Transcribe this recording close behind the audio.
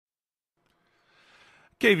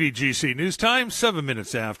KVGC News Time, 7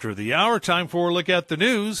 minutes after the hour. Time for a look at the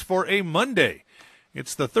news for a Monday.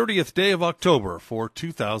 It's the 30th day of October for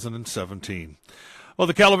 2017. Well,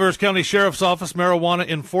 the Calaveras County Sheriff's Office marijuana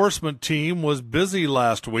enforcement team was busy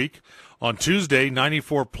last week. On Tuesday,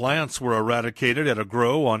 94 plants were eradicated at a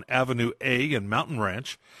grow on Avenue A in Mountain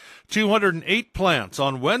Ranch. 208 plants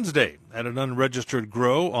on Wednesday at an unregistered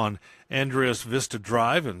grow on Andreas Vista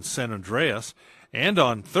Drive in San Andreas. And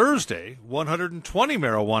on Thursday, 120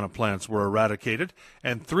 marijuana plants were eradicated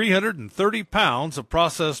and 330 pounds of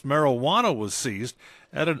processed marijuana was seized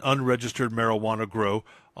at an unregistered marijuana grow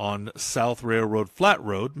on South Railroad Flat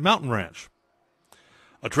Road, Mountain Ranch.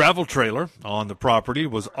 A travel trailer on the property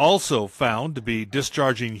was also found to be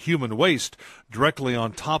discharging human waste directly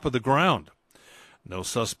on top of the ground. No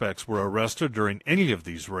suspects were arrested during any of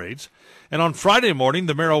these raids. And on Friday morning,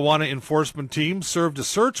 the marijuana enforcement team served a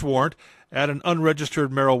search warrant at an unregistered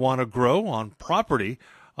marijuana grow on property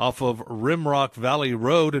off of Rimrock Valley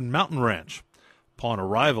Road in Mountain Ranch. Upon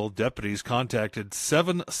arrival, deputies contacted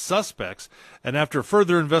 7 suspects and after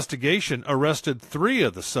further investigation arrested 3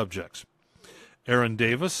 of the subjects. Aaron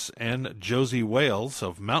Davis and Josie Wales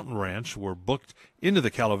of Mountain Ranch were booked into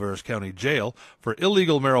the Calaveras County Jail for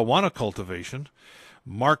illegal marijuana cultivation.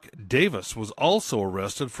 Mark Davis was also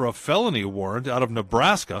arrested for a felony warrant out of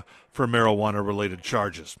Nebraska for marijuana-related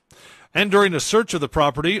charges. And during a search of the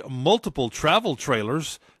property, multiple travel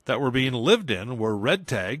trailers that were being lived in were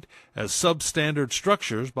red-tagged as substandard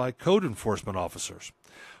structures by code enforcement officers.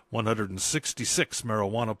 166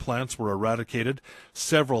 marijuana plants were eradicated,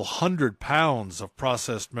 several hundred pounds of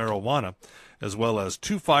processed marijuana, as well as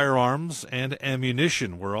 2 firearms and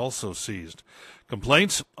ammunition were also seized.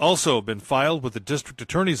 Complaints also have been filed with the district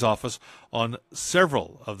attorney's office on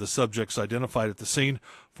several of the subjects identified at the scene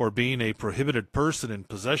for being a prohibited person in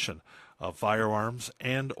possession of firearms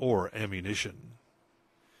and or ammunition.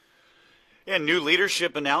 And new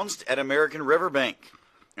leadership announced at American Riverbank.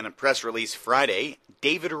 In a press release Friday,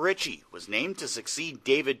 David Ritchie was named to succeed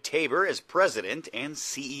David Tabor as president and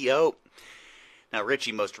CEO. Now,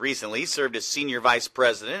 Ritchie most recently served as senior vice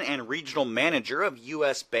president and regional manager of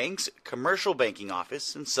U.S. Bank's commercial banking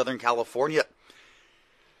office in Southern California.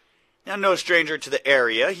 Now, no stranger to the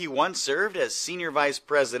area, he once served as senior vice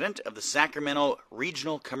president of the Sacramento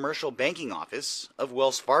Regional Commercial Banking Office of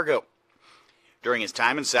Wells Fargo. During his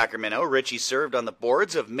time in Sacramento, Ritchie served on the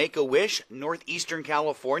boards of Make-A-Wish, Northeastern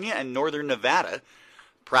California and Northern Nevada,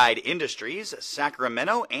 Pride Industries,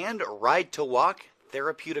 Sacramento, and Ride to Walk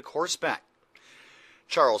Therapeutic Horseback.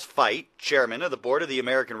 Charles Fite, chairman of the board of the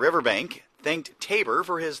American Riverbank, thanked Tabor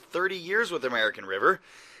for his 30 years with American River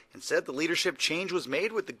and said the leadership change was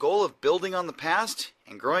made with the goal of building on the past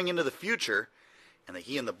and growing into the future, and that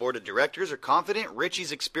he and the board of directors are confident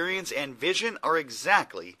Ritchie's experience and vision are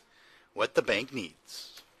exactly what the bank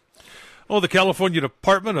needs. Well, the California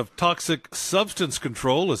Department of Toxic Substance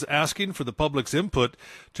Control is asking for the public's input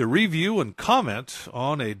to review and comment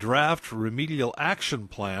on a draft remedial action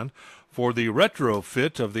plan for the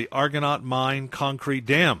retrofit of the Argonaut Mine concrete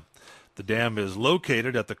dam. The dam is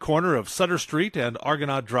located at the corner of Sutter Street and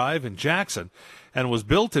Argonaut Drive in Jackson and was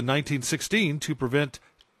built in 1916 to prevent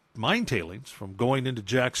mine tailings from going into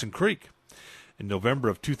Jackson Creek. In November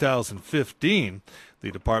of 2015,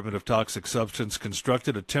 the Department of Toxic Substance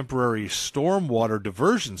constructed a temporary stormwater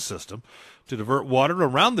diversion system to divert water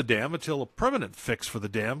around the dam until a permanent fix for the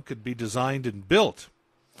dam could be designed and built.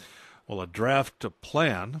 Well, a draft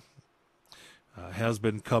plan has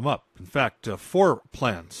been come up. In fact, 4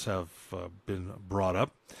 plans have been brought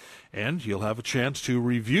up, and you'll have a chance to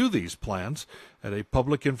review these plans at a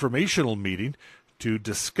public informational meeting to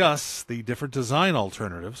discuss the different design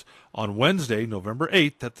alternatives on Wednesday, November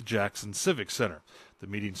 8th at the Jackson Civic Center. The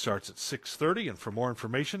meeting starts at 6:30, and for more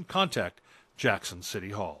information, contact Jackson City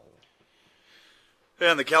Hall.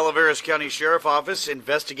 And the Calaveras County Sheriff Office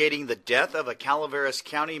investigating the death of a Calaveras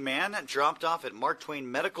County man dropped off at Mark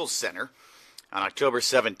Twain Medical Center. On October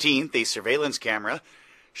 17th, a surveillance camera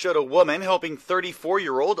showed a woman helping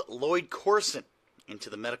 34-year-old Lloyd Corson into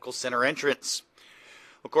the medical center entrance.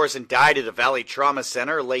 Corson died at a Valley Trauma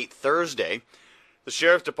Center late Thursday. The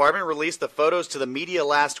Sheriff's Department released the photos to the media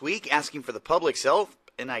last week, asking for the public's help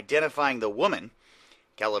in identifying the woman.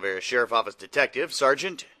 Calaveras Sheriff Office Detective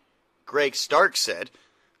Sergeant Greg Stark said,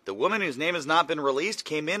 "The woman, whose name has not been released,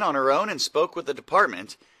 came in on her own and spoke with the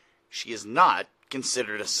department. She is not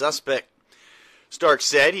considered a suspect." Stark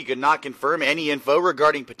said he could not confirm any info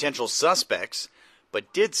regarding potential suspects,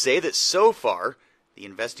 but did say that so far, the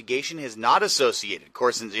investigation has not associated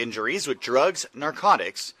Corson's injuries with drugs,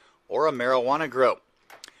 narcotics, or a marijuana grow.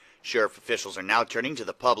 Sheriff officials are now turning to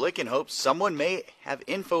the public in hopes someone may have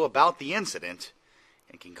info about the incident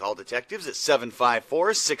and can call detectives at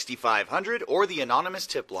 754-6500 or the anonymous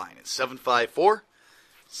tip line at 754-6030.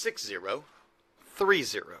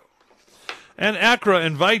 And Accra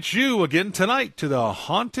invites you again tonight to the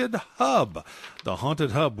Haunted Hub. The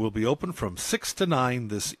Haunted Hub will be open from 6 to 9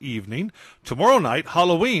 this evening. Tomorrow night,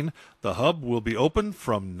 Halloween, the Hub will be open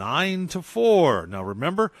from 9 to 4. Now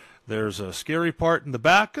remember, there's a scary part in the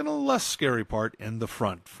back and a less scary part in the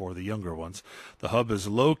front for the younger ones. The Hub is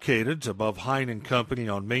located above Hine & Company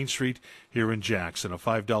on Main Street here in Jackson. A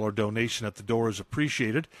 $5 donation at the door is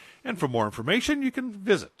appreciated. And for more information, you can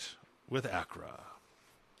visit with Accra.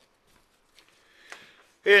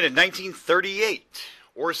 And in 1938,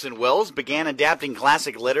 Orson Welles began adapting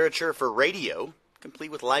classic literature for radio,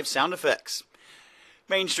 complete with live sound effects.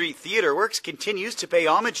 Main Street Theater Works continues to pay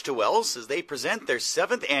homage to Welles as they present their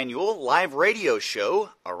 7th annual live radio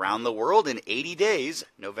show, Around the World in 80 Days,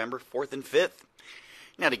 November 4th and 5th.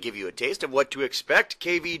 Now, to give you a taste of what to expect,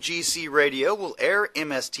 KVGC Radio will air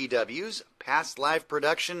MSTW's past live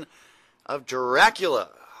production of Dracula,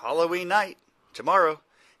 Halloween night, tomorrow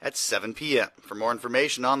at 7 p.m. For more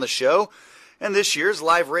information on the show and this year's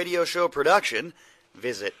live radio show production,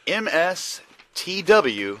 visit mstw.org.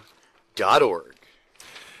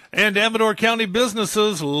 And Amador County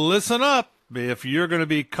businesses, listen up. If you're going to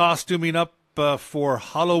be costuming up for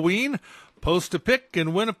Halloween, post a pic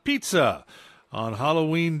and win a pizza. On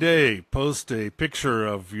Halloween Day, post a picture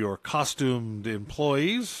of your costumed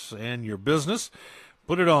employees and your business.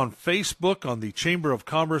 Put it on Facebook, on the Chamber of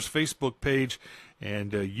Commerce Facebook page,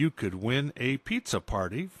 and you could win a pizza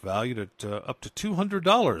party valued at up to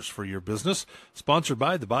 $200 for your business, sponsored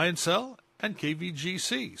by the Buy and Sell and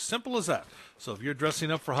KVGC. Simple as that. So if you're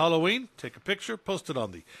dressing up for Halloween, take a picture, post it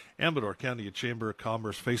on the Amador County Chamber of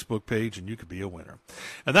Commerce Facebook page, and you could be a winner.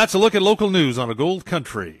 And that's a look at local news on a Gold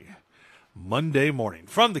Country Monday morning.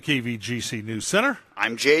 From the KVGC News Center,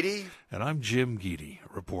 I'm JD. And I'm Jim Geedy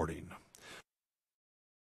reporting.